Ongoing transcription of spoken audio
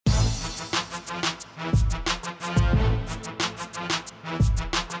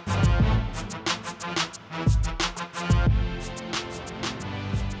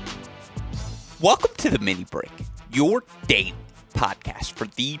the Mini Break, your daily podcast for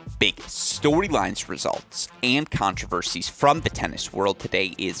the biggest storylines, results, and controversies from the tennis world.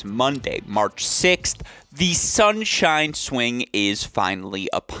 Today is Monday, March 6th. The sunshine swing is finally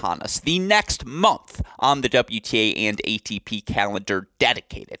upon us. The next month on the WTA and ATP calendar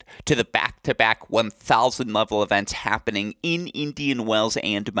dedicated to the back-to-back 1,000 level events happening in Indian Wells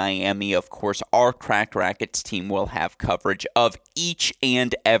and Miami. Of course, our Cracked Racquets team will have coverage of each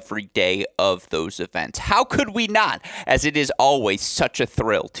and every day of those events. How could we not? As it is always such a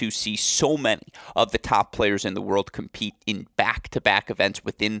thrill to see so many of the top players in the world compete in back-to-back events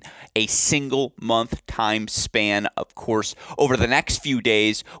within a single month time span. Of course, over the next few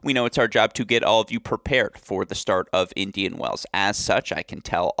days, we know it's our job to get all of you prepared for the start of Indian Wells. As such, I can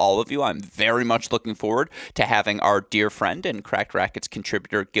tell all of you I'm very much looking forward to having our dear friend and Cracked Racquets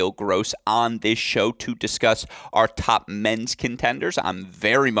contributor Gil Gross on this show to discuss our top men's contenders. I'm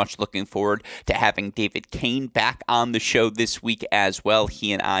very much looking forward to having David Kane back on the show this week as well.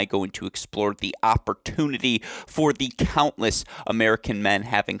 He and I going to explore the opportunity for the countless American men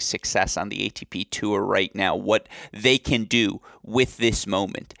having success on the ATP Tour right now, what they can do with this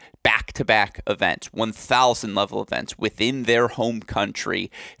moment. Back-to-back events, 1,000 level events within their home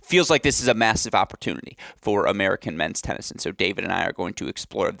country. Feels like this is a massive opportunity for American men's tennis. And so David and I are going to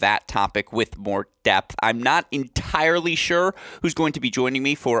explore that topic with more depth. I'm not entirely sure who's going to be joining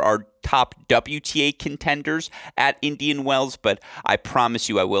me for our top WTA contenders at Indian Wells, but I promise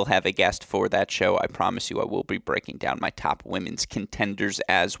you I will have a guest for that show. I promise you I will be breaking down my top women's contenders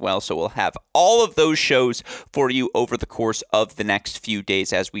as well. So we'll have all of those shows for you over the course of the next few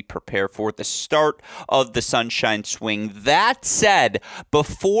days as we prepare for the start of the Sunshine Swing. That said,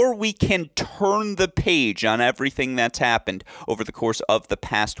 before we can turn the page on everything that's happened over the course of the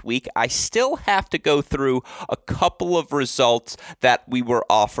past week, I still have to go through a couple of results that we were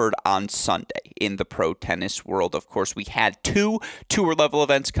offered on Sunday in the pro tennis world. Of course, we had two tour level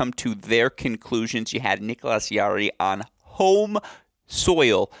events come to their conclusions. You had Nicolas Jarry on home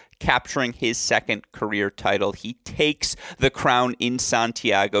soil capturing his second career title. He takes the crown in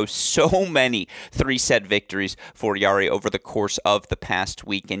Santiago. So many three-set victories for Jarry over the course of the past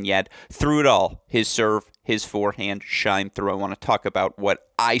week, and yet through it all, his serve, his forehand shine through. I want to talk about what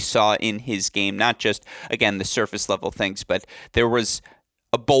I saw in his game, not just, again, the surface level things, but there was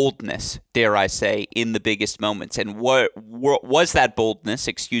a boldness, dare I say, in the biggest moments. And what was that boldness,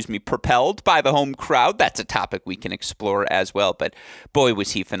 propelled by the home crowd? That's a topic we can explore as well. But boy,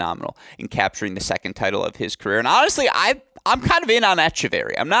 was he phenomenal in capturing the second title of his career. And honestly, I'm kind of in on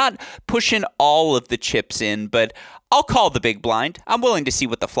Etcheverry. I'm not pushing all of the chips in, but I'll call the big blind. I'm willing to see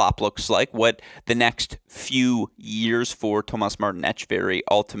what the flop looks like, what the next few years for Tomas Martin Etcheverry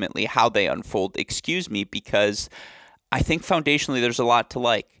ultimately, how they unfold, because I think foundationally there's a lot to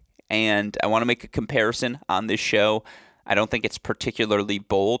like, and I want to make a comparison on this show. I don't think it's particularly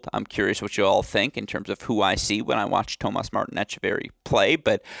bold. I'm curious what you all think in terms of who I see when I watch Tomas Martin Etcheverry play.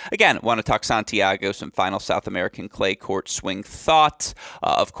 But again, I want to talk Santiago, some final South American clay court swing thoughts.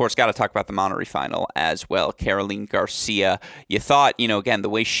 Of course, got to talk about the Monterrey final as well. Caroline Garcia, you thought, again, the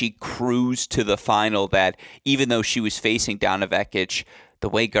way she cruised to the final, that even though she was facing Donna Vekic, the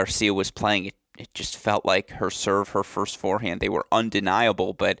way Garcia was playing, it just felt like her serve, her first forehand, they were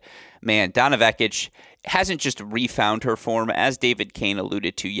undeniable. But man, Donna Vekic hasn't just refound her form. As David Kane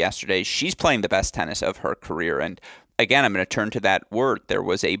alluded to yesterday, she's playing the best tennis of her career. And again, I'm going to turn to that word. There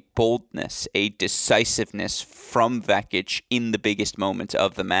was a boldness, a decisiveness from Vekic in the biggest moments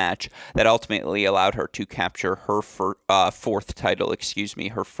of the match that ultimately allowed her to capture her fourth title,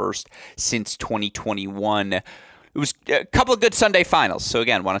 her first since 2021. It was a couple of good Sunday finals. So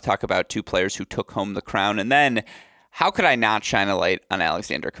again, want to talk about two players who took home the crown. And then how could I not shine a light on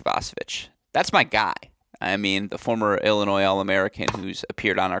Alexander Kovacevic? That's my guy. I mean, the former Illinois All-American who's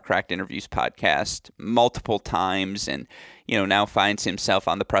appeared on our Cracked Interviews podcast multiple times and, now finds himself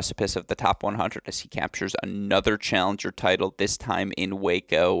on the precipice of the top 100 as he captures another challenger title, this time in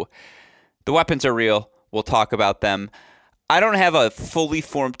Waco. The weapons are real. We'll talk about them. I don't have a fully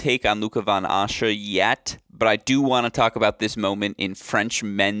formed take on Luca Van Assche yet, but I do want to talk about this moment in French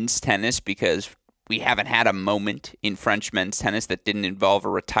men's tennis because we haven't had a moment in French men's tennis that didn't involve a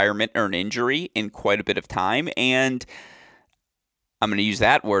retirement or an injury in quite a bit of time. And I'm going to use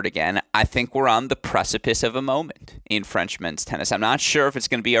that word again. I think we're on the precipice of a moment in French men's tennis. I'm not sure if it's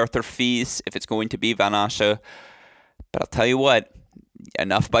going to be Arthur Fils, if it's going to be Van Assche, but I'll tell you what.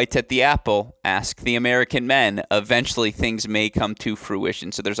 Enough bites at the apple, ask the American men. Eventually, things may come to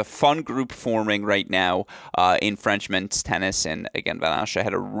fruition. So there's a fun group forming right now in French men's tennis. And again, Van Assche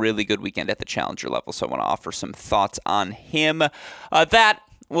had a really good weekend at the challenger level. So I want to offer some thoughts on him. That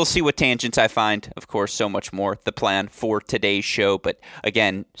we'll see what tangents I find. Of course, so much more the plan for today's show. But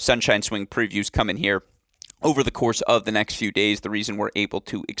again, Sunshine Swing previews coming here over the course of the next few days. The reason we're able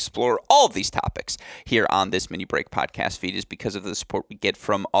to explore all of these topics here on this Mini Break podcast feed is because of the support we get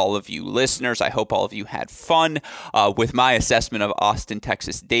from all of you listeners. I hope all of you had fun with my assessment of Austin,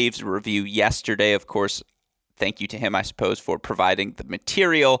 Texas Dave's review yesterday. Of course, thank you to him, I suppose, for providing the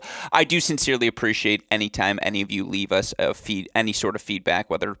material. I do sincerely appreciate anytime any of you leave us any sort of feedback,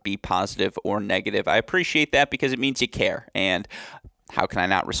 whether it be positive or negative. I appreciate that because it means you care, and how can I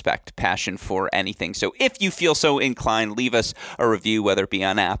not respect passion for anything? So if you feel so inclined, leave us a review, whether it be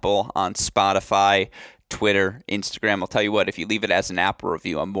on Apple, on Spotify, Twitter, Instagram. I'll tell you what, if you leave it as an Apple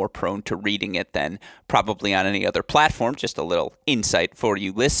review, I'm more prone to reading it than probably on any other platform. Just a little insight for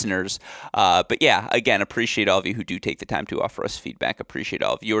you listeners. But yeah, again, appreciate all of you who do take the time to offer us feedback. Appreciate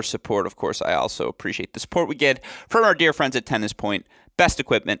all of your support. Of course, I also appreciate the support we get from our dear friends at Tennis Point. Best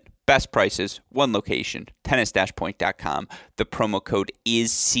equipment, best prices, one location, tennis-point.com. The promo code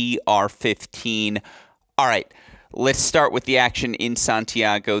is CR15. All right, let's start with the action in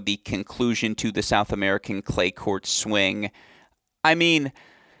Santiago, the conclusion to the South American clay court swing. I mean,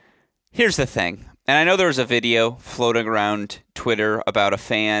 here's the thing. And I know there was a video floating around Twitter about a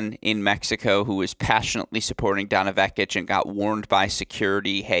fan in Mexico who was passionately supporting Donna Vekic and got warned by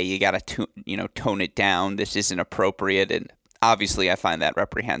security, hey, you got to tone it down. This isn't appropriate. And obviously, I find that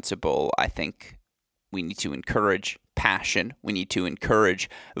reprehensible. I think we need to encourage passion. We need to encourage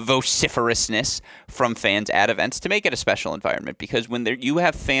vociferousness from fans at events to make it a special environment. Because when you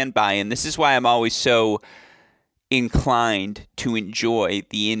have fan buy-in, this is why I'm always so inclined to enjoy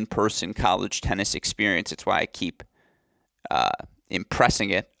the in-person college tennis experience. It's why I keep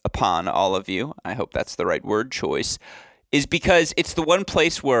impressing it upon all of you. I hope that's the right word choice. Is because it's the one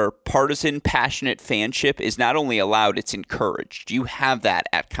place where partisan, passionate fanship is not only allowed, it's encouraged. You have that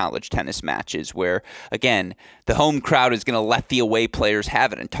at college tennis matches where, again, the home crowd is going to let the away players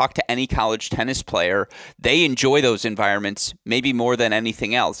have it. And talk to any college tennis player, they enjoy those environments maybe more than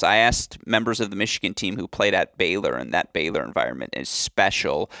anything else. I asked members of the Michigan team who played at Baylor, and that Baylor environment is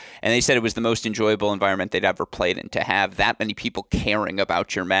special. And they said it was the most enjoyable environment they'd ever played in. To have that many people caring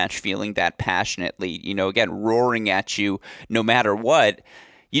about your match, feeling that passionately, again, roaring at you, no matter what,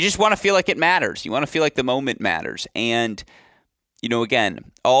 you just want to feel like it matters. You want to feel like the moment matters. And, again,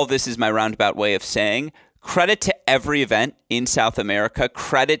 all this is my roundabout way of saying credit to every event in South America.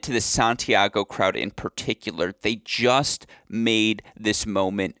 Credit to the Santiago crowd in particular. They just made this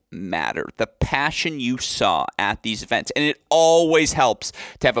moment matter. The passion you saw at these events, and it always helps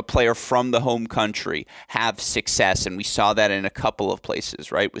to have a player from the home country have success, and we saw that in a couple of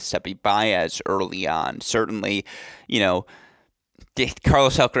places, right, with Sepi Baez early on. Certainly,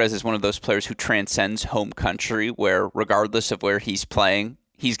 Carlos Alcaraz is one of those players who transcends home country, where regardless of where he's playing,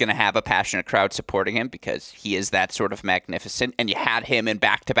 he's going to have a passionate crowd supporting him because he is that sort of magnificent. And you had him in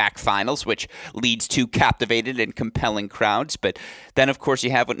back-to-back finals, which leads to captivated and compelling crowds. But then, of course,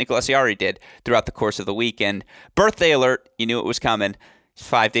 you have what Nicolas Jarry did throughout the course of the weekend. Birthday alert. You knew it was coming. He's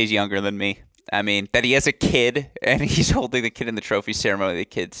 5 days younger than me. I mean, that he has a kid, and he's holding the kid in the trophy ceremony. The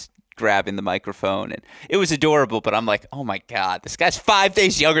kid's grabbing the microphone, and it was adorable, but I'm like, oh my God, this guy's 5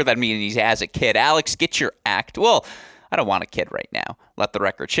 days younger than me, and he has a kid. Alex, get your act. Well, I don't want a kid right now. Let the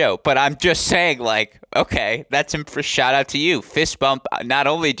record show. But I'm just saying, okay, that's a shout out to you. Fist bump. Not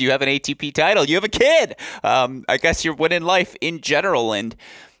only do you have an ATP title, you have a kid. I guess you're winning life in general. And,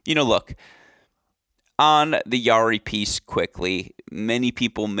 look, on the Jarry piece quickly, many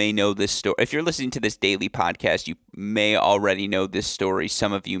people may know this story. If you're listening to this daily podcast, you may already know this story.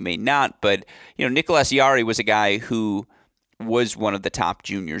 Some of you may not. But, Nicolas Jarry was a guy who was one of the top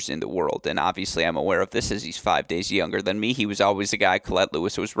juniors in the world. And obviously I'm aware of this as he's 5 days younger than me. He was always the guy Colette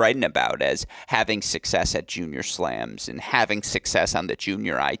Lewis was writing about as having success at junior slams and having success on the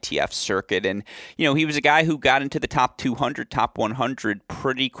junior ITF circuit. And, he was a guy who got into the top 200, top 100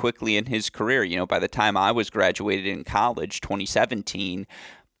 pretty quickly in his career. By the time I was graduated in college, 2017,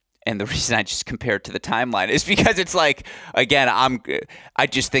 and the reason I just compared to the timeline is because it's like, again, I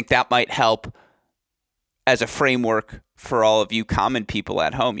just think that might help as a framework for all of you common people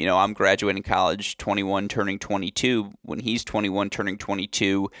at home. I'm graduating college 21, turning 22. When he's 21, turning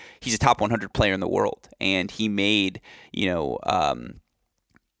 22, he's a top 100 player in the world. And he made,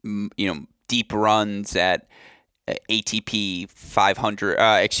 deep runs at ATP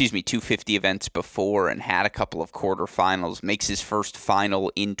 250 events before and had a couple of quarterfinals, makes his first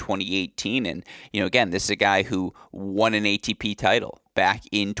final in 2018. And, again, this is a guy who won an ATP title back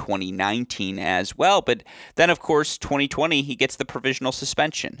in 2019 as well. But then, of course, 2020, he gets the provisional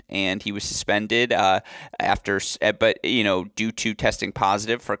suspension, and he was suspended due to testing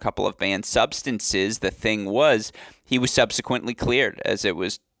positive for a couple of banned substances. The thing was, he was subsequently cleared, as it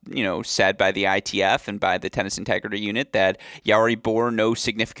was said by the ITF and by the Tennis Integrity Unit, that Jarry bore no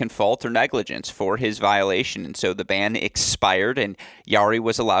significant fault or negligence for his violation. And so the ban expired and Jarry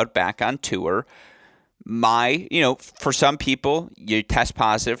was allowed back on tour. For some people, you test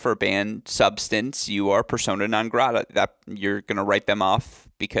positive for a banned substance, you are persona non grata. That you're going to write them off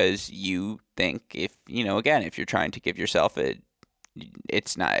because you think if you're trying to give yourself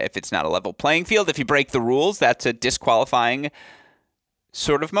it's not a level playing field, if you break the rules, that's a disqualifying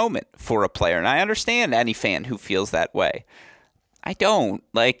sort of moment for a player. And I understand any fan who feels that way. I don't.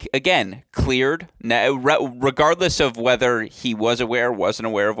 Again, cleared. Now, regardless of whether he was aware or wasn't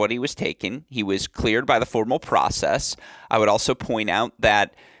aware of what he was taking, he was cleared by the formal process. I would also point out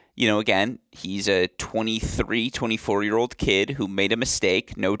that, again, he's a 23, 24-year-old kid who made a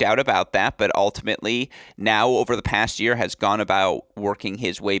mistake, no doubt about that, but ultimately now over the past year has gone about working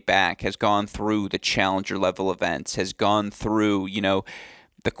his way back, has gone through the challenger level events, has gone through,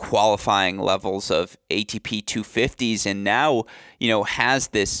 the qualifying levels of ATP 250s, and now, has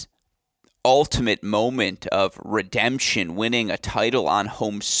this ultimate moment of redemption, winning a title on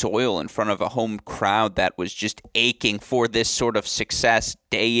home soil in front of a home crowd that was just aching for this sort of success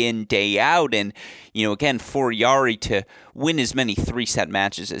day in, day out. And, again, for Jarry to win as many 3-set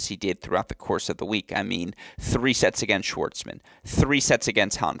matches as he did throughout the course of the week. I mean, 3 sets against Schwartzman, 3 sets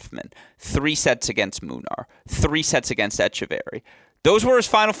against Hanfmann, 3 sets against Munar, 3 sets against Etcheverry. Those were his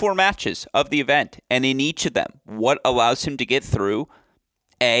final 4 matches of the event. And in each of them, what allows him to get through?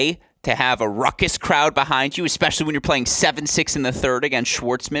 To have a ruckus crowd behind you, especially when you're playing 7-6 in the third against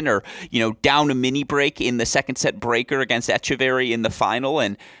Schwartzman, or, down a mini break in the second set breaker against Etcheverry in the final.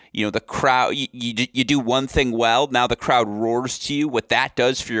 And, the crowd, you do one thing well, now the crowd roars to you. What that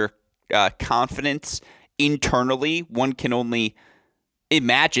does for your confidence internally, one can only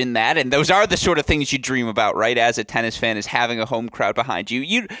imagine that. And those are the sort of things you dream about, right? As a tennis fan, is having a home crowd behind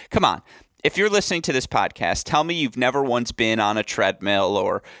you. Come on. If you're listening to this podcast, tell me you've never once been on a treadmill,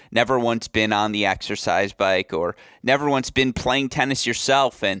 or never once been on the exercise bike, or never once been playing tennis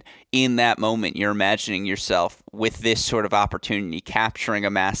yourself, and in that moment you're imagining yourself with this sort of opportunity, capturing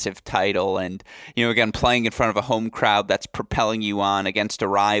a massive title, and again, playing in front of a home crowd that's propelling you on against a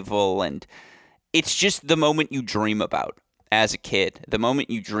rival. And it's just the moment you dream about as a kid, the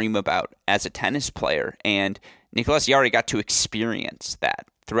moment you dream about as a tennis player. And Nicolas Jarry got to experience that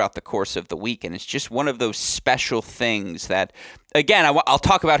throughout the course of the week. And it's just one of those special things that, again, I'll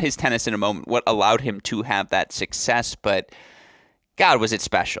talk about his tennis in a moment, what allowed him to have that success. But God, was it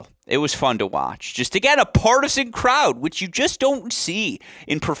special. It was fun to watch. Just, again, a partisan crowd, which you just don't see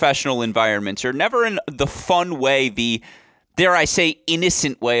in professional environments, or never in the fun way, the, dare I say,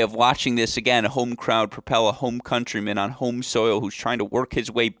 innocent way of watching this. Again, a home crowd propel a home countryman on home soil who's trying to work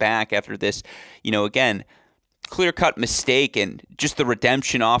his way back after this, again, clear-cut mistake, and just the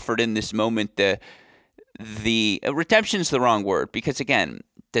redemption offered in this moment. The redemption is the wrong word, because, again,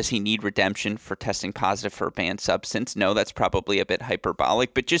 does he need redemption for testing positive for a banned substance? No, that's probably a bit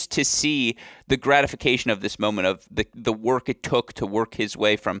hyperbolic. But just to see the gratification of this moment, of the work it took to work his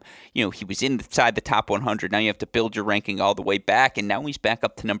way from, he was inside the top 100. Now you have to build your ranking all the way back, and now he's back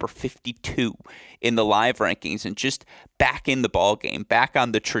up to number 52 in the live rankings, and just back in the ball game, back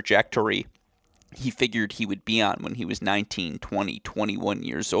on the trajectory he figured he would be on when he was 19, 20, 21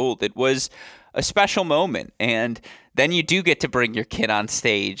 years old. It was a special moment. And then you do get to bring your kid on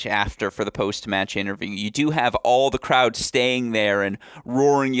stage after for the post-match interview. You do have all the crowd staying there and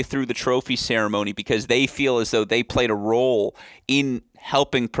roaring you through the trophy ceremony, because they feel as though they played a role in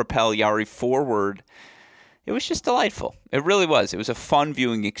helping propel Jarry forward. It was just delightful. It really was. It was a fun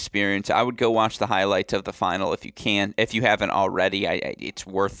viewing experience. I would go watch the highlights of the final if you can. If you haven't already, it's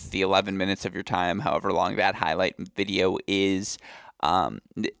worth the 11 minutes of your time, however long that highlight video is.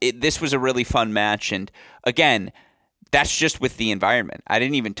 This was a really fun match. And again, that's just with the environment. I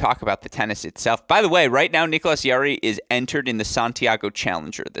didn't even talk about the tennis itself. By the way, right now, Nicolas Jarry is entered in the Santiago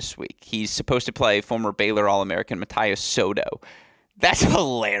Challenger this week. He's supposed to play former Baylor All-American Matthias Soto. That's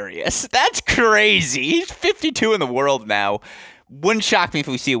hilarious. That's crazy. He's 52 in the world now. Wouldn't shock me if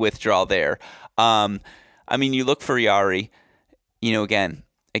we see a withdrawal there. You look for Jarry, again,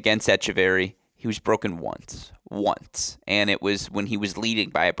 against Etcheverry. he was broken once, and it was when he was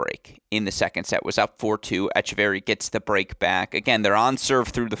leading by a break in the second set. Was up 4-2. Etcheverry gets the break back. Again, they're on serve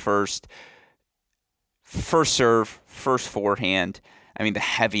through the first serve, first forehand. I mean, the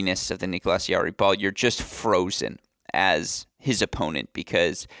heaviness of the Nicolas Jarry ball, you're just frozen as his opponent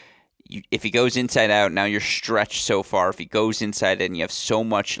because if he goes inside out, now you're stretched so far. If he goes inside and you have so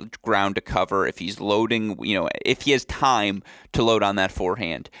much ground to cover, if he's loading, if he has time to load on that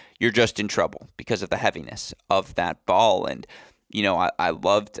forehand, you're just in trouble because of the heaviness of that ball. And, I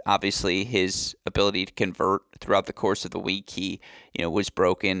loved, obviously, his ability to convert throughout the course of the week. He, was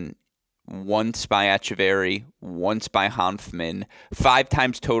broken once by Etcheverry, once by Hanfmann, 5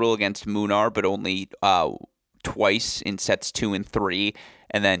 times total against Munar, but only twice in sets 2 and 3.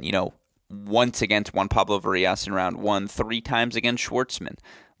 And then, once against Juan Pablo Varillas in round 1, 3 times against Schwartzman.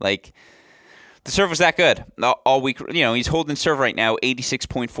 Like, the serve was that good all week. He's holding serve right now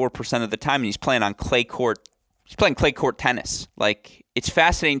 86.4% of the time, and he's playing on clay court. He's playing clay court tennis. Like, it's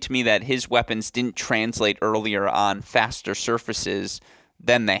fascinating to me that his weapons didn't translate earlier on faster surfaces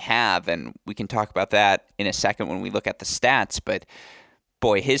than they have, and we can talk about that in a second when we look at the stats. But,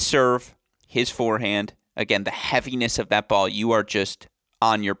 boy, his serve, his forehand, again, the heaviness of that ball, you are just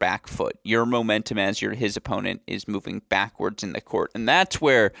on your back foot. Your momentum as his opponent is moving backwards in the court. And that's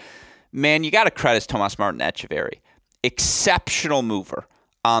where, man, you got to credit Tomas Martin Etcheverry. Exceptional mover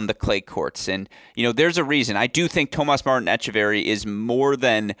on the clay courts. And, there's a reason. I do think Tomas Martin Etcheverry is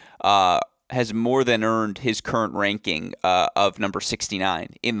has more than earned his current ranking of number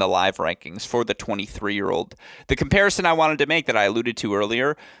 69 in the live rankings for the 23-year-old. The comparison I wanted to make that I alluded to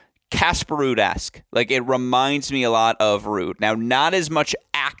earlier, Casper Ruud-esque. Like, it reminds me a lot of Ruud. Now, not as much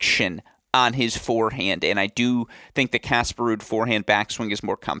action on his forehand, and I do think the Casper Ruud forehand backswing is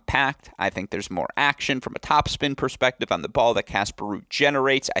more compact. I think there's more action from a topspin perspective on the ball that Casper Ruud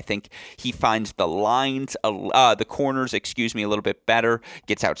generates. I think he finds the corners, a little bit better,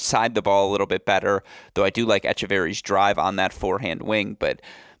 gets outside the ball a little bit better, though I do like Etcheverry's drive on that forehand wing, but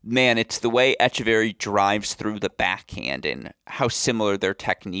man, it's the way Etcheverry drives through the backhand and how similar their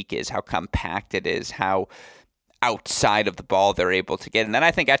technique is, how compact it is, how outside of the ball they're able to get. And then I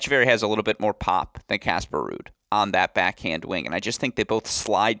think Etcheverry has a little bit more pop than Casper Ruud on that backhand wing. And I just think they both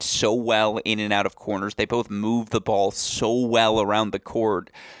slide so well in and out of corners. They both move the ball so well around the court.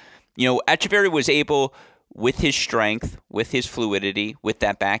 Etcheverry was able, with his strength, with his fluidity, with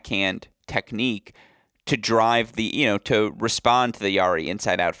that backhand technique, to drive to respond to the Jarry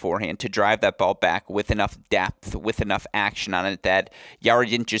inside-out forehand, to drive that ball back with enough depth, with enough action on it that Jarry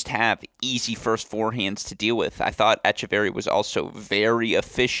didn't just have easy first forehands to deal with. I thought Etcheverry was also very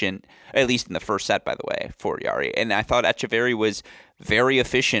efficient, at least in the first set, by the way, for Jarry. And I thought Etcheverry was very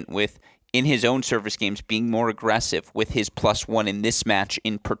efficient in his own service games, being more aggressive with his +1 in this match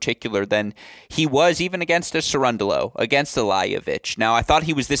in particular than he was even against a Cerundolo, against a Lajovic. Now, I thought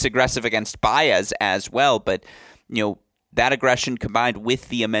he was this aggressive against Baez as well, but, that aggression combined with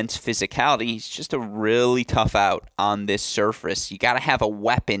the immense physicality, he's just a really tough out on this surface. You got to have a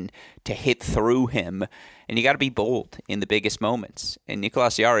weapon to hit through him, and you got to be bold in the biggest moments. And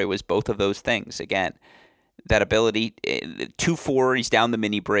Nicolas Jarry was both of those things. Again, that ability, 2-4, he's down the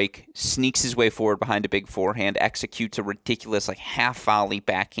mini break, sneaks his way forward behind a big forehand, executes a ridiculous half volley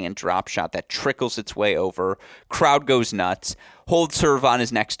backhand drop shot that trickles its way over. Crowd goes nuts. Holds serve on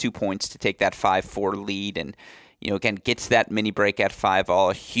his next 2 points to take that 5-4 lead, and again gets that mini break at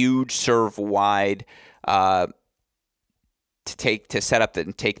 5-all. A huge serve wide to set up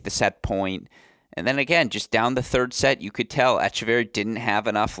and take the set point. And then again, just down the third set, you could tell Etcheverry didn't have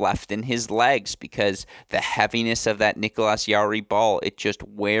enough left in his legs because the heaviness of that Nicolas Jarry ball, it just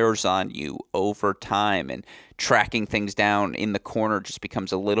wears on you over time. And tracking things down in the corner just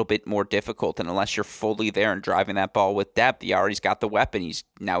becomes a little bit more difficult. And unless you're fully there and driving that ball with depth, Jarry's got the weapon. He's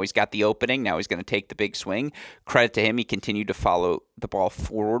got the opening. Now he's going to take the big swing. Credit to him. He continued to follow the ball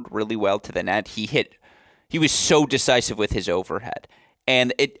forward really well to the net. He was so decisive with his overhead.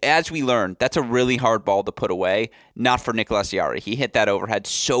 And as we learned, that's a really hard ball to put away, not for Nicolas Jarry. He hit that overhead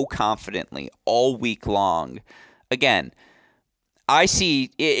so confidently all week long. Again, I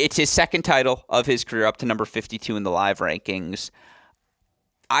see it's his second title of his career, up to number 52 in the live rankings.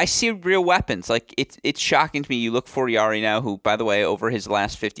 I see real weapons. It's shocking to me. You look for Jarry now, who, by the way, over his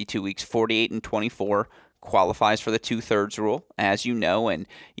last 52 weeks, 48-24, qualifies for the 2/3 rule, as you know. And,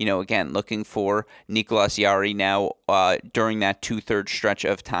 again, looking for Nicolas Jarry now during that 2/3 stretch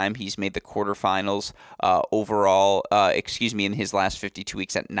of time. He's made the quarterfinals in his last 52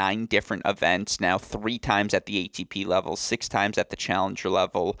 weeks at 9 different events. Now 3 times at the ATP level, 6 times at the Challenger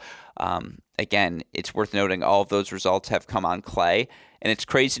level. Again, it's worth noting all of those results have come on clay. And it's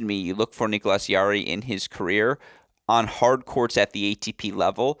crazy to me. You look for Nicolas Jarry in his career on hard courts at the ATP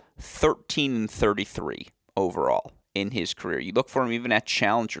level, 13-33 overall in his career. You look for him even at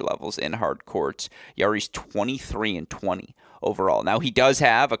challenger levels in hard courts. Jarry's 23-20 overall. Now, he does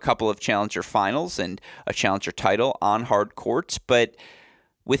have a couple of challenger finals and a challenger title on hard courts, but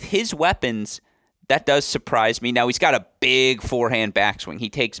with his weapons, that does surprise me. Now, he's got a big forehand backswing. He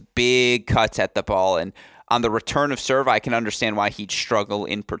takes big cuts at the ball, and on the return of serve, I can understand why he'd struggle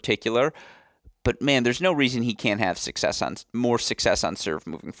in particular. But, man, there's no reason he can't have more success on serve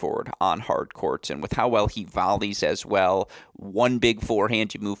moving forward on hard courts. And with how well he volleys as well, one big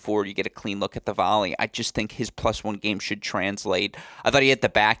forehand, you move forward, you get a clean look at the volley. I just think his +1 game should translate. I thought he had the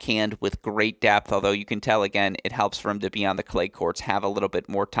backhand with great depth, although you can tell, again, it helps for him to be on the clay courts, have a little bit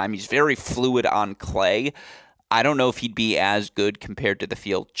more time. He's very fluid on clay. I don't know if he'd be as good compared to the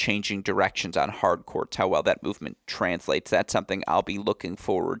field changing directions on hard courts, how well that movement translates. That's something I'll be looking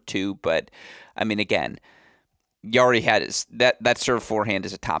forward to. But, I mean, again, Jarry had that serve forehand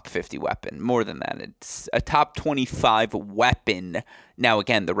is a top 50 weapon. More than that, it's a top 25 weapon. Now,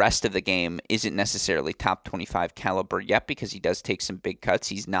 again, the rest of the game isn't necessarily top 25 caliber yet because he does take some big cuts.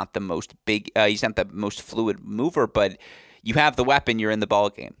 He's not the most he's not the most fluid mover, but you have the weapon, you're in the ball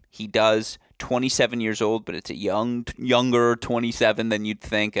game. He does. 27 years old, but it's a younger 27 than you'd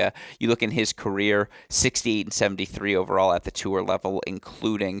think. You look in his career, 68-73 overall at the tour level,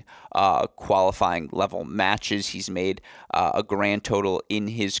 including qualifying level matches. He's made a grand total in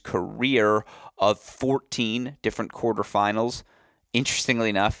his career of 14 different quarterfinals.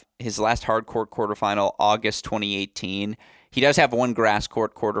 Interestingly enough, his last hardcourt quarterfinal, August 2018. He does have one grass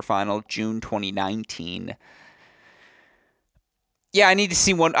court quarterfinal, June 2019. Yeah, I need to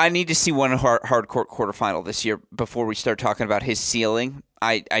see one hard court quarterfinal this year before we start talking about his ceiling.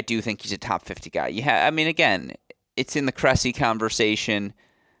 I do think he's a top 50 guy. Again, it's in the Cressy conversation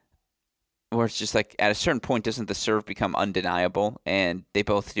where it's just like at a certain point, doesn't the serve become undeniable? And they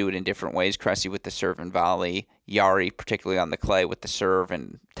both do it in different ways. Cressy with the serve and volley, Jarry particularly on the clay with the serve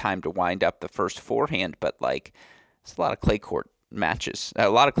and time to wind up the first forehand. But it's a lot of clay court matches, a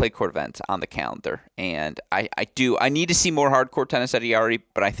lot of clay court events on the calendar, and I need to see more hardcore tennis out of Jarry,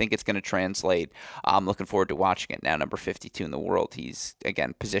 but I think it's going to translate. I'm looking forward to watching it. Now, number 52 in the world, he's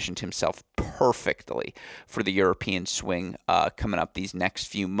again positioned himself perfectly for the European swing coming up these next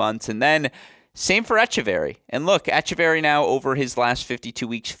few months, and then same for Etcheverry. And look, Etcheverry now over his last 52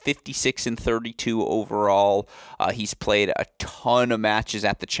 weeks, 56-32 overall. He's played a ton of matches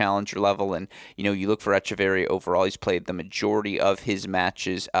at the challenger level, and you look for Etcheverry overall. He's played the majority of his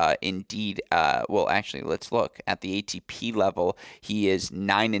matches. Indeed, actually, let's look at the ATP level. He is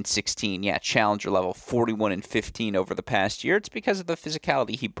 9-16. Yeah, challenger level, 41-15 over the past year. It's because of the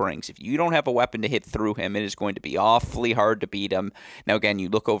physicality he brings. If you don't have a weapon to hit through him, it is going to be awfully hard to beat him. Now, again, you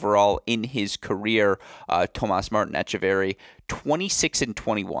look overall in his career, Tomas Martin Etcheverry,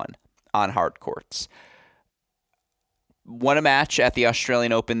 26-21 on hard courts. Won a match at the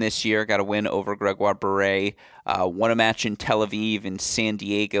Australian Open this year, got a win over Gregoire Barret. Won a match in Tel Aviv and San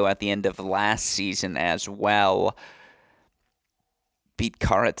Diego at the end of last season as well. Beat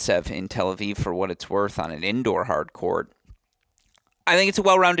Karatsev in Tel Aviv for what it's worth on an indoor hard court. I think it's a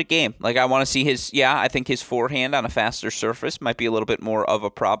well-rounded game. I want to see I think his forehand on a faster surface might be a little bit more of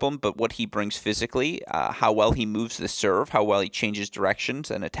a problem, but what he brings physically, how well he moves the serve, how well he changes directions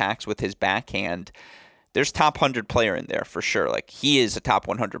and attacks with his backhand, there's top 100 player in there for sure. He is a top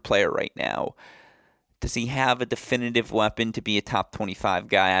 100 player right now. Does he have a definitive weapon to be a top 25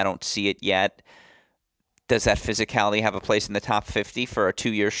 guy? I don't see it yet. Does that physicality have a place in the top 50 for a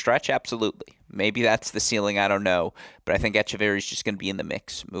 2-year stretch? Absolutely. Maybe that's the ceiling. I don't know. But I think Etcheverry is just going to be in the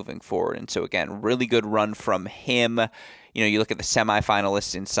mix moving forward. And so, again, really good run from him. You look at the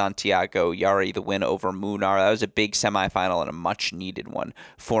semifinalists in Santiago, Jarry, the win over Munar. That was a big semifinal and a much-needed one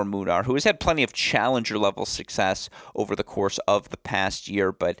for Munar, who has had plenty of challenger-level success over the course of the past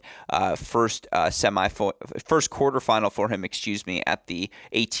year. But first quarterfinal for him, at the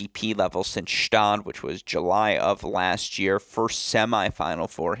ATP level since Stade, which was July of last year. First semifinal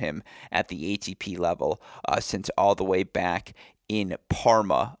for him at the ATP level since all the way back in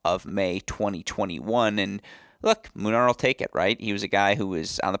Parma of May 2021. And look, Munar will take it, right? He was a guy who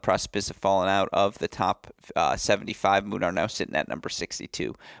was on the precipice of falling out of the top 75. Munar now sitting at number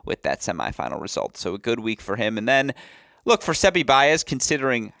 62 with that semifinal result. So a good week for him. And then, look, for Sebi Baez,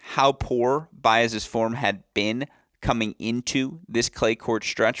 considering how poor Baez's form had been coming into this clay court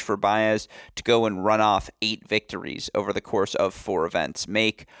stretch, for Baez to go and run off 8 victories over the course of 4 events,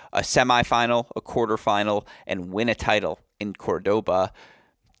 make a semifinal, a quarterfinal, and win a title in Cordoba.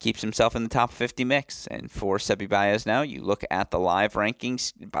 keeps himself in the top 50 mix. And for Sebi Baez now, you look at the live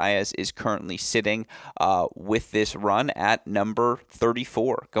rankings, Baez is currently sitting with this run at number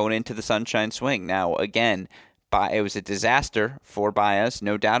 34 going into the Sunshine Swing. Now, again, it was a disaster for Baez,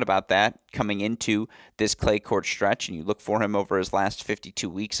 no doubt about that, coming into this clay court stretch. And you look for him over his last 52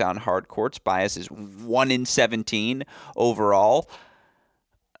 weeks on hard courts. Baez is 1-17 overall,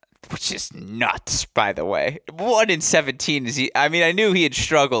 which is nuts, by the way. 1-17 is I knew he had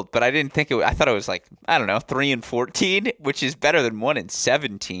struggled, but I didn't think I thought it was 3-14, which is better than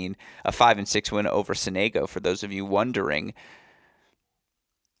 1-17, a 5-6 win over Sonego, for those of you wondering.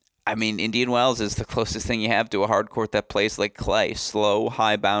 Indian Wells is the closest thing you have to a hard court that plays like clay. Slow,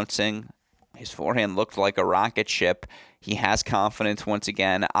 high bouncing. His forehand looked like a rocket ship. He has confidence once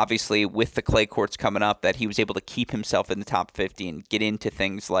again. Obviously, with the clay courts coming up, that he was able to keep himself in the top 50 and get into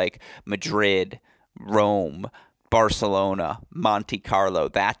things like Madrid, Rome, Barcelona, Monte Carlo.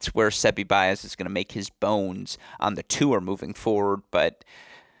 That's where Sebi Baez is going to make his bones on the tour moving forward. But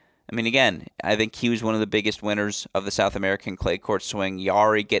again, I think he was one of the biggest winners of the South American clay court swing.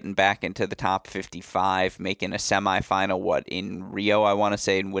 Jarry getting back into the top 55, making a semifinal, in Rio, I want to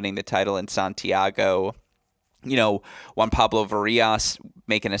say, and winning the title in Santiago. Juan Pablo Varillas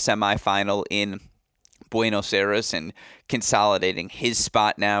making a semifinal in Buenos Aires and consolidating his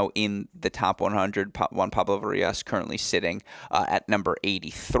spot now in the top 100. Juan Pablo Varillas currently sitting at number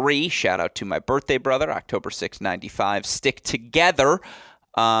 83. Shout out to my birthday brother, October 6, 95. Stick together.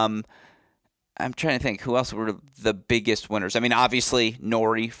 I'm trying to think who else were the biggest winners. Obviously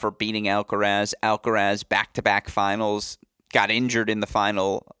Nori for beating Alcaraz. Alcaraz back-to-back finals, got injured in the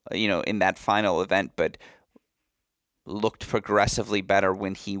final, in that final event, but looked progressively better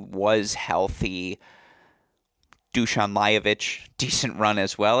when he was healthy. Dusan Lajovic, decent run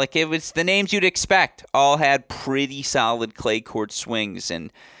as well. It was the names you'd expect. All had pretty solid clay court swings.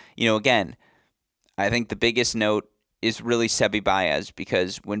 And, again, I think the biggest note is really Sebi Baez,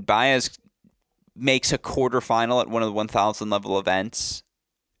 because when Baez makes a quarterfinal at one of the 1,000 level events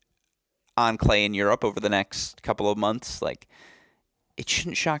on clay in Europe over the next couple of months, it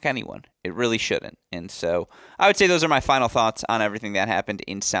shouldn't shock anyone. It really shouldn't. And so I would say those are my final thoughts on everything that happened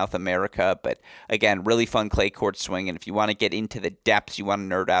in South America. But again, really fun clay court swing. And if you want to get into the depths, you want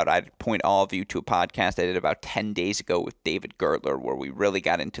to nerd out, I'd point all of you to a podcast I did about 10 days ago with David Gertler, where we really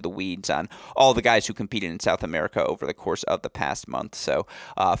got into the weeds on all the guys who competed in South America over the course of the past month. So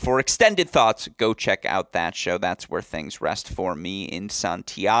for extended thoughts, go check out that show. That's where things rest for me in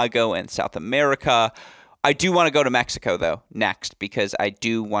Santiago and South America. I do want to go to Mexico, though, next, because I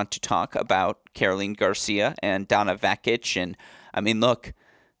do want to talk about Caroline Garcia and Donna Vekic. And, look,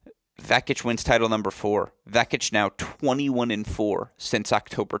 Vekic wins title number 4. Vekic now 21-4 since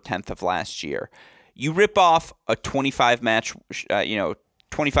October 10th of last year. You rip off a 25-match,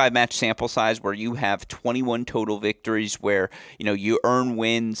 25-match sample size where you have 21 total victories, where, you earn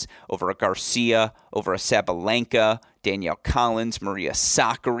wins over a Garcia, over a Sabalenka, Danielle Collins, Maria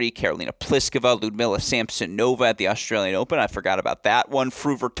Sakkari, Karolina Pliskova, Ludmila Samsonova at the Australian Open. I forgot about that one.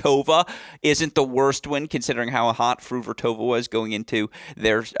 Fruhvirtova isn't the worst win, considering how hot Fruhvirtova was going into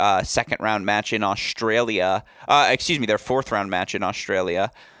their second-round match in Australia. Their fourth-round match in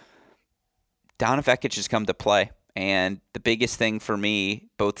Australia. Donna Vekic has come to play. And the biggest thing for me,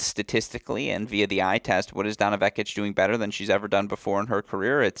 both statistically and via the eye test, what is Donna Vekic doing better than she's ever done before in her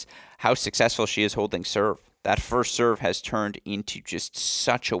career? It's how successful she is holding serve. That first serve has turned into just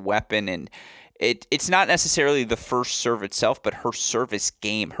such a weapon, and it's not necessarily the first serve itself, but her service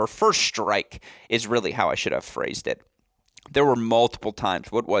game. Her first strike is really how I should have phrased it. There were multiple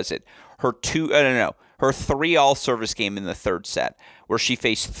times. What was it? Her 3 all-service game in the third set, where she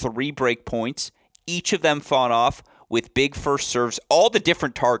faced 3 break points. Each of them fought off with big first serves, all the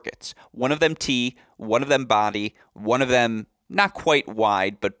different targets. One of them tee, one of them body, one of them not quite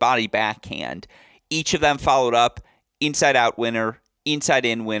wide, but body backhand. Each of them followed up, inside-out winner,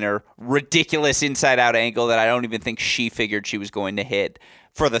 inside-in winner, ridiculous inside-out angle that I don't even think she figured she was going to hit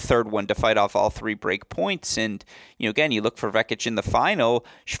for the third one to fight off all 3 break points. And, again, you look for Vekic in the final,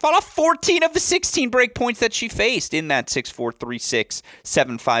 she fought off 14 of the 16 break points that she faced in that 6-4, 3-6,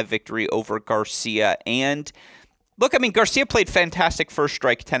 7-5 victory over Garcia. And, look, Garcia played fantastic first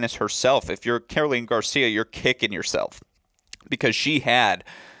strike tennis herself. If you're Caroline Garcia, you're kicking yourself, because she had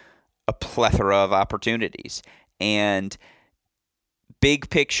a plethora of opportunities. And big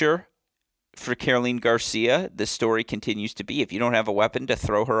picture for Caroline Garcia, the story continues to be, if you don't have a weapon to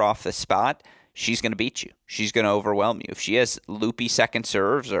throw her off the spot, she's going to beat you. She's going to overwhelm you. If she has loopy second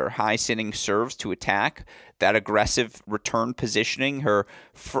serves or high-sitting serves to attack, that aggressive return positioning, her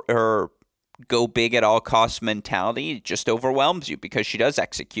go big at all costs mentality just overwhelms you because she does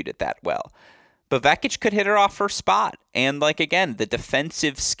execute it that well. But Vekic could hit her off her spot. And again, the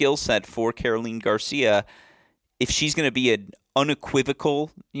defensive skill set for Caroline Garcia, if she's going to be an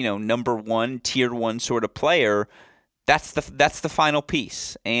unequivocal, number one, tier one sort of player, that's the final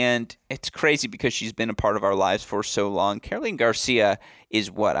piece. And it's crazy because she's been a part of our lives for so long. Caroline Garcia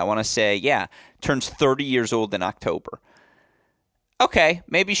is what? I want to say, turns 30 years old in October. Okay,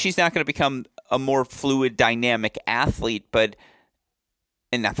 maybe she's not going to become a more fluid, dynamic athlete,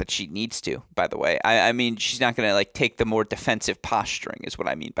 and not that she needs to, by the way. I mean, she's not going to take the more defensive posturing is what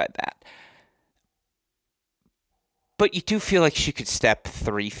I mean by that. But you do feel like she could step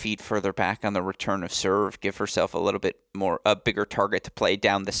 3 feet further back on the return of serve, give herself a bigger target to play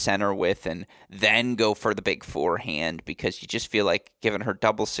down the center with, and then go for the big forehand, because you just feel like, given her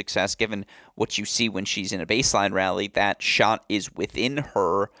double success, given what you see when she's in a baseline rally, that shot is within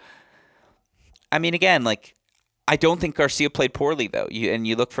her. I mean, again, I don't think Garcia played poorly, though.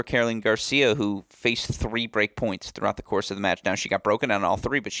 You look for Caroline Garcia, who faced 3 break points throughout the course of the match. Now, she got broken on all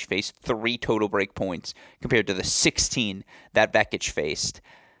 3, but she faced 3 total break points compared to the 16 that Vekic faced.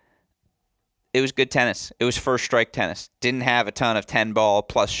 It was good tennis. It was first strike tennis. Didn't have a ton of 10-ball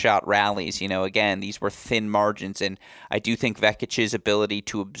plus shot rallies. Again, these were thin margins, and I do think Vekic's ability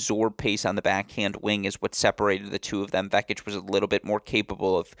to absorb pace on the backhand wing is what separated the two of them. Vekic was a little bit more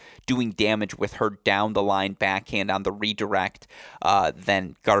capable of doing damage with her down-the-line backhand on the redirect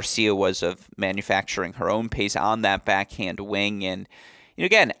than Garcia was of manufacturing her own pace on that backhand wing. And,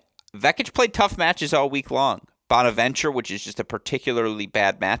 again, Vekic played tough matches all week long. Bonaventure, which is just a particularly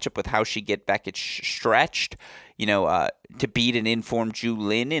bad matchup with how she get Vekic stretched, to beat an informed Zhu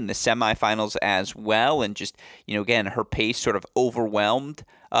Lin in the semifinals as well. And just, again, her pace sort of overwhelmed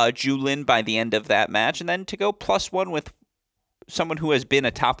Zhu Lin by the end of that match. And then to go +1 with someone who has been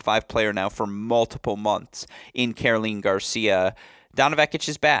a top 5 player now for multiple months in Caroline Garcia. Donna Vekic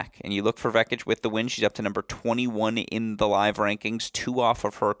is back, and you look for Vekic with the win. She's up to number 21 in the live rankings, 2 off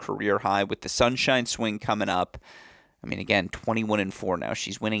of her career high with the Sunshine Swing coming up. I mean, again, 21-4 now.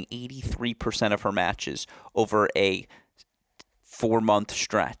 She's winning 83% of her matches over a 4-month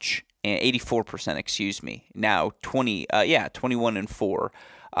stretch. 84%, excuse me. Now, 21-4.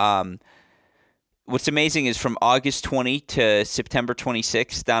 What's amazing is from August 20 to September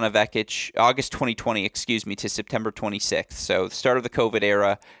 26, Donna Vekic, August 2020, to September 26th. So the start of the COVID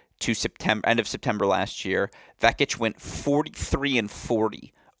era to end of September last year, Vekic went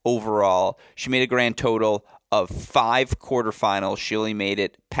 43-40 overall. She made a grand total of 5 quarterfinals. She only made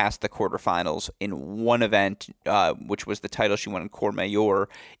it past the quarterfinals in one event, which was the title she won in Courmayeur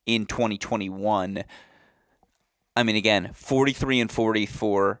in 2021. I mean, again, 43-40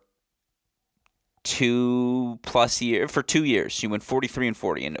 for 2+ years. For 2 years, she went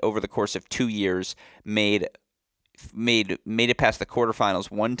 43-40, and over the course of 2 years, made it past the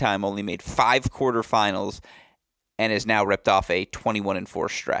quarterfinals one time. Only made 5 quarterfinals, and has now ripped off a 21-4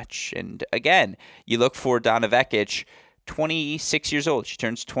 stretch. And again, you look for Donna Vekic, 26 years old. She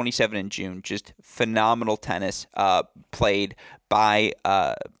turns 27 in June. Just phenomenal tennis played by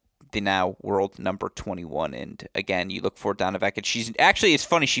the now world number 21. And again, you look for Donna Vekic. It's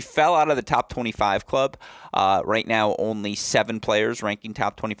funny, she fell out of the top 25 club. Right now, only 7 players ranking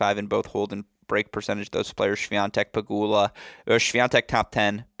top 25 in both hold and break percentage. Those players: Swiatek top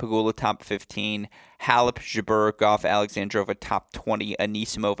 10, Pegula top 15, Halep, Jabeur, Goff, Alexandrova top 20,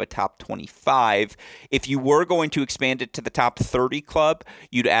 Anisimova top 25. If you were going to expand it to the top 30 club,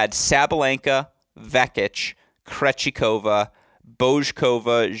 you'd add Sabalenka, Vekic, Krejcikova,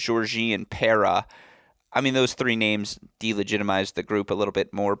 Bozkova, Georgie, and Pera. I mean, those 3 names delegitimize the group a little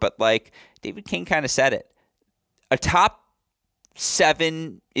bit more, but David King kind of said it. A top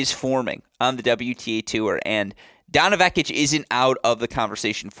 7 is forming on the WTA Tour, and Donna Vekic isn't out of the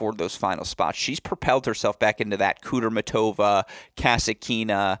conversation for those final spots. She's propelled herself back into that Kudermetova,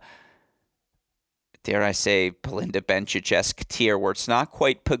 Kasatkina, dare I say, Belinda Bencic-esque tier, where it's not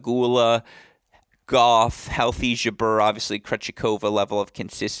quite Pegula, Goff, healthy Jabeur, obviously Krejcikova level of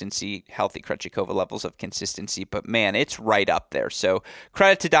consistency, healthy Krejcikova levels of consistency, but man, it's right up there. So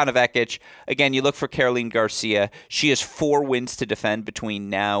credit to Donna Vekic. Again, you look for Caroline Garcia. She has 4 wins to defend between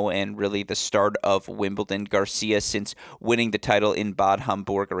now and really the start of Wimbledon. Garcia, since winning the title in Bad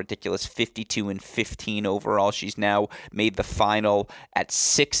Homburg, a ridiculous 52-15 overall. She's now made the final at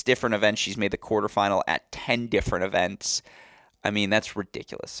 6 different events. She's made the quarterfinal at 10 different events. I mean, that's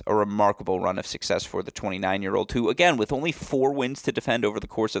ridiculous. A remarkable run of success for the 29-year-old who, again, with only 4 wins to defend over the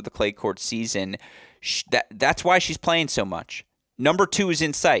course of the clay court season, that's why she's playing so much. Number 2 is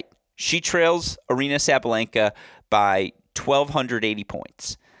in sight. She trails Aryna Sabalenka by 1,280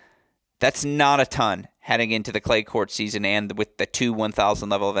 points. That's not a ton heading into the clay court season, and with the 2 1,000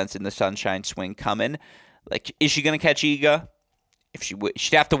 level events in the Sunshine Swing coming. Like, is she going to catch Iga? If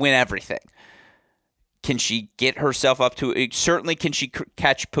she'd have to win everything. Can she get herself up to – certainly can she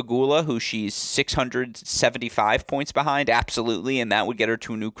catch Pegula, who she's 675 points behind? Absolutely, and that would get her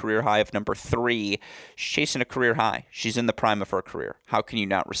to a new career high of number 3. She's chasing a career high. She's in the prime of her career. How can you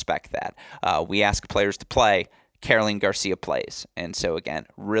not respect that? We ask players to play. Caroline Garcia plays. And so, again,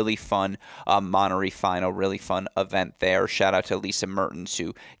 really fun Monterey final, really fun event there. Shout out to Lisa Mertens,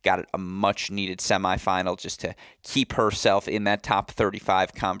 who got a much-needed semifinal just to keep herself in that top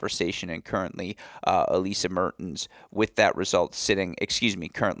 35 conversation. And currently, Elisa Mertens, with that result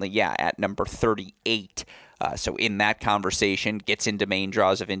currently, at number 38. So in that conversation, gets into main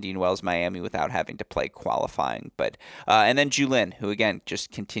draws of Indian Wells, Miami without having to play qualifying. But and then Julin, who again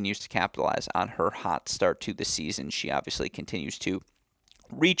just continues to capitalize on her hot start to the season. She obviously continues to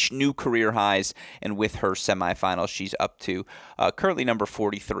reach new career highs, and with her semifinal, she's up to currently number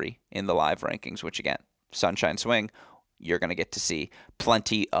 43 in the live rankings, which again, Sunshine Swing, you're going to get to see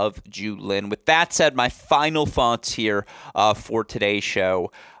plenty of Julin. With that said, my final thoughts here for today's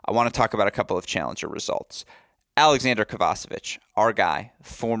show. I want to talk about a couple of challenger results. Alexander Kovacevic, our guy,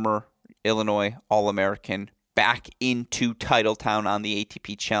 former Illinois All-American, back into title town on the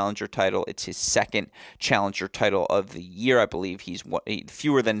ATP Challenger title. It's his second Challenger title of the year. I believe he's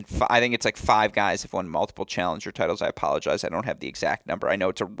fewer than I think it's like 5 guys have won multiple Challenger titles. I apologize. I don't have the exact number. I know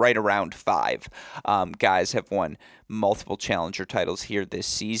it's right around 5 guys have won multiple Challenger titles here this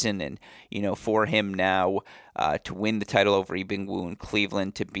season. And, for him now to win the title over Yibing Wu in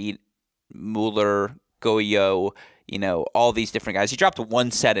Cleveland, to beat Mueller, Goyo, all these different guys. He dropped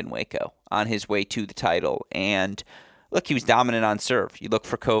 1 set in Waco on his way to the title. And look, he was dominant on serve. You look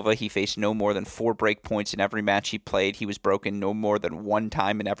for Kova, he faced no more than 4 break points in every match he played. He was broken no more than 1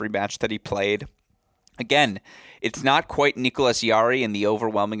 time in every match that he played. Again, it's not quite Nicolas Jarry in the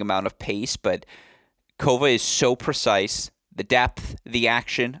overwhelming amount of pace, but Kova is so precise. The depth, the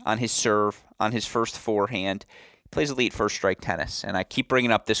action on his serve, on his first forehand. Plays elite first strike tennis. And I keep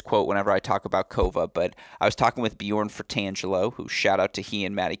bringing up this quote whenever I talk about Kova, but I was talking with Bjorn Fratangelo, who shout out to he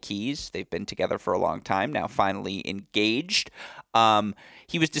and Matty Keys. They've been together for a long time, now finally engaged.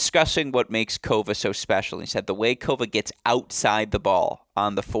 He was discussing what makes Kova so special. He said the way Kova gets outside the ball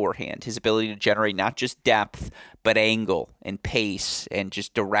on the forehand, his ability to generate not just depth, but angle and pace and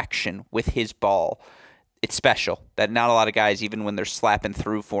just direction with his ball. It's special that not a lot of guys, even when they're slapping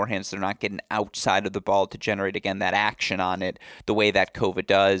through forehands, they're not getting outside of the ball to generate, again, that action on it the way that Kova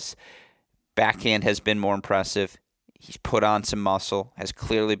does. Backhand has been more impressive. He's put on some muscle, has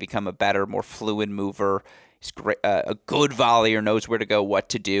clearly become a better, more fluid mover. He's great, a good volleyer, knows where to go, what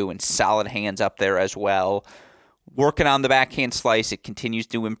to do, and solid hands up there as well. Working on the backhand slice, it continues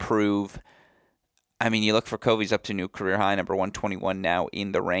to improve. I mean, you look for Kova's up to new career high, number 121 now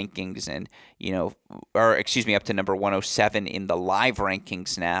in the rankings, and, up to number 107 in the live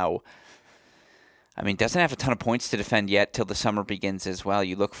rankings now. I mean, doesn't have a ton of points to defend yet till the summer begins as well.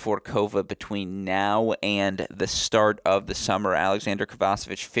 You look for Kova between now and the start of the summer. Alexander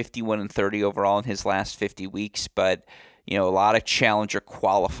Kovacevic, 51-30 overall in his last 50 weeks, but, a lot of challenger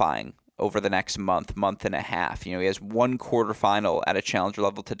qualifying over the next month and a half. He has 1 quarterfinal at a challenger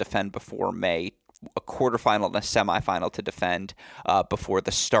level to defend before May, a quarterfinal and a semifinal to defend before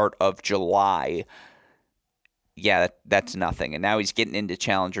the start of July. Yeah, that's nothing. And now he's getting into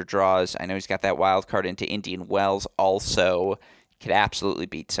challenger draws. I know he's got that wild card into Indian Wells also. Could absolutely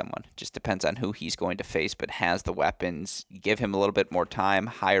beat someone. Just depends on who he's going to face, but has the weapons. You give him a little bit more time,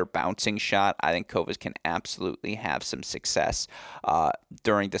 higher bouncing shot. I think Kovas can absolutely have some success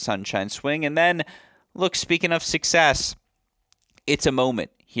during the Sunshine Swing. And then, look, speaking of success, it's a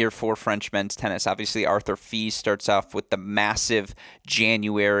moment here for French men's tennis. Obviously, Arthur Fils starts off with the massive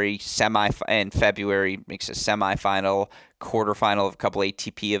January and February, makes a semifinal, quarterfinal of a couple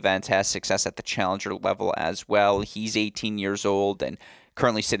ATP events, has success at the challenger level as well. He's 18 years old and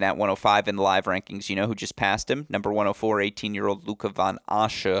currently sitting at 105 in the live rankings. You know who just passed him? Number 104, 18-year-old Luca van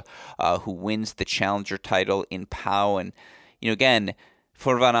Assche, who wins the challenger title in Pau. And, again,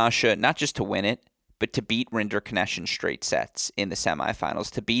 for van Assche, not just to win it, but to beat Rinder Knesh in straight sets in the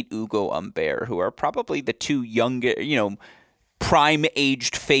semifinals, to beat Ugo Humbert, who are probably the 2 younger,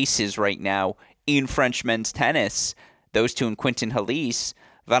 prime-aged faces right now in French men's tennis, those 2 and Quentin Halys.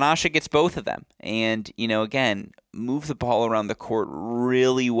 Van Assche gets both of them. And, again, move the ball around the court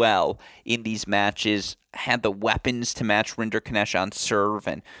really well in these matches, had the weapons to match Rinder Knesh on serve,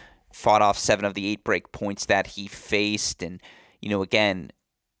 and fought off 7 of the 8 break points that he faced. And, again,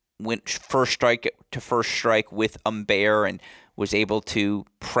 went first strike to first strike with Humbert and was able to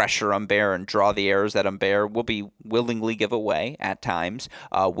pressure Humbert and draw the errors that Humbert will be willingly give away at times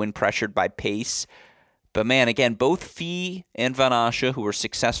when pressured by pace. But man, again, both Fee and Van Assche, who are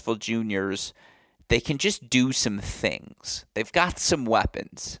successful juniors, they can just do some things. They've got some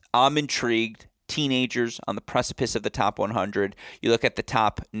weapons. I'm intrigued. Teenagers on the precipice of the top 100. You look at the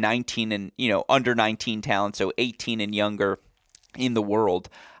top 19 and, under 19 talent, so 18 and younger in the world.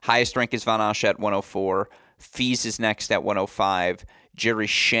 Highest rank is Van Assche at 104. Fees is next at 105. Jarry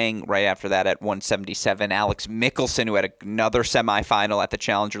Sheng right after that at 177. Alex Mickelson, who had another semifinal at the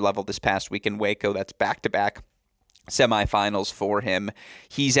challenger level this past week in Waco. That's back-to-back semifinals for him.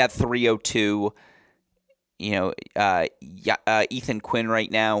 He's at 302. Ethan Quinn right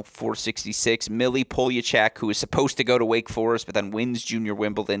now, 466. Millie Polyachek, who is supposed to go to Wake Forest, but then wins Junior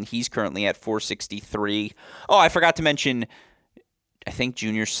Wimbledon. He's currently at 463. Oh, I forgot to mention, I think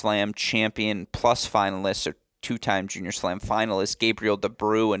Junior Slam champion plus finalist, or two-time Junior Slam finalist, Gabriel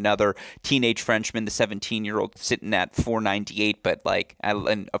Debreu, another teenage Frenchman, the 17-year-old, sitting at 498. But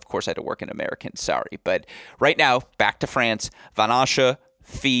and of course I had to work in American, sorry. But right now, back to France, Van Assche,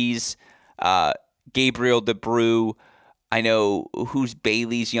 Fees, Gabriel Debreu. I know who's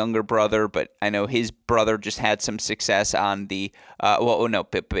Bailey's younger brother, but I know his brother just had some success on the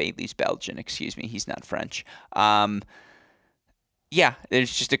Bailey's Belgian, excuse me. He's not French. Yeah,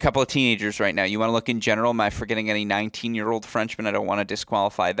 there's just a couple of teenagers right now. You want to look in general? Am I forgetting any 19-year-old Frenchmen? I don't want to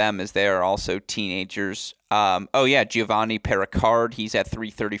disqualify them as they are also teenagers. Giovanni Pericard, he's at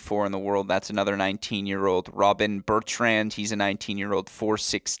 334 in the world. That's another 19-year-old. Robin Bertrand, he's a 19-year-old,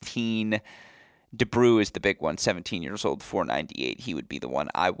 416. Debreu is the big one, 17 years old, 498. He would be the one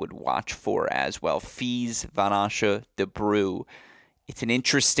I would watch for as well. Fees, Van Assche, Debreu. It's an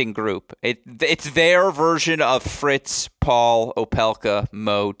interesting group. It's their version of Fritz, Paul, Opelka,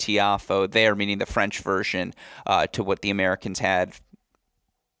 Mo, Tiafoe. They're meaning the French version to what the Americans had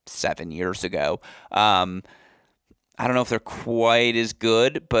 7 years ago. I don't know if they're quite as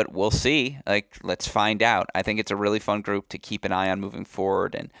good, but we'll see. Let's find out. I think it's a really fun group to keep an eye on moving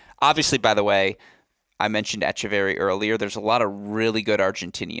forward. And obviously, by the way, I mentioned Echeverry earlier. There's a lot of really good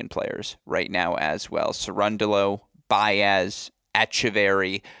Argentinian players right now as well. Cerundolo, Baez,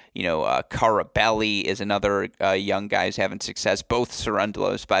 Echeverry, Carabelli is another young guy who's having success. Both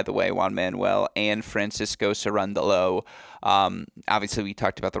Cerundolos, by the way, Juan Manuel and Francisco Cerundolo. Obviously, we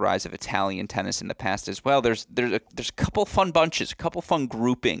talked about the rise of Italian tennis in the past as well. There's a couple fun bunches, a couple fun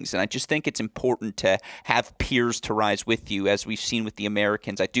groupings, and I just think it's important to have peers to rise with you, as we've seen with the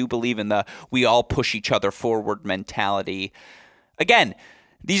Americans. I do believe in the we all push each other forward mentality. Again,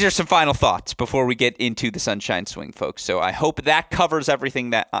 these are some final thoughts before we get into the Sunshine Swing, folks. So I hope that covers everything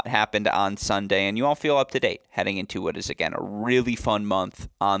that happened on Sunday, and you all feel up to date heading into what is, again, a really fun month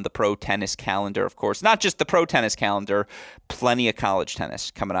on the pro tennis calendar. Of course, not just the pro tennis calendar, plenty of college tennis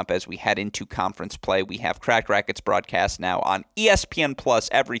coming up as we head into conference play. We have Cracked Racquets broadcast now on ESPN Plus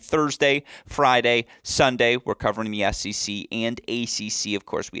every Thursday, Friday, Sunday. We're covering the SEC and ACC. Of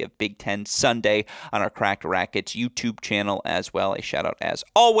course, we have Big Ten Sunday on our Cracked Racquets YouTube channel as well. A shout out as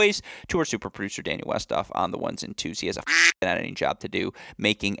always to our super producer Daniel Westoff on the ones and twos. He has a editing job to do,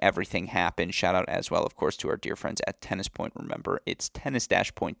 making everything happen. Shout out as well, of course, to our dear friends at Tennis Point. Remember, it's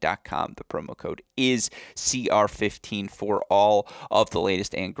tennis-point.com. The promo code is CR15 for all of the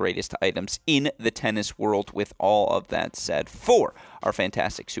latest and greatest items in the tennis world. With all of that said, for our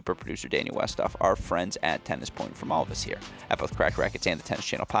fantastic super producer Daniel Westoff, our friends at Tennis Point, from all of us here at both Cracked Racquets and the Tennis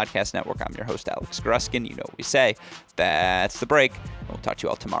Channel Podcast Network, I'm your host, Alex Gruskin. You know what we say. That's the break. We'll talk to you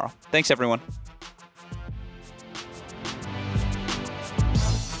all tomorrow. Thanks, everyone.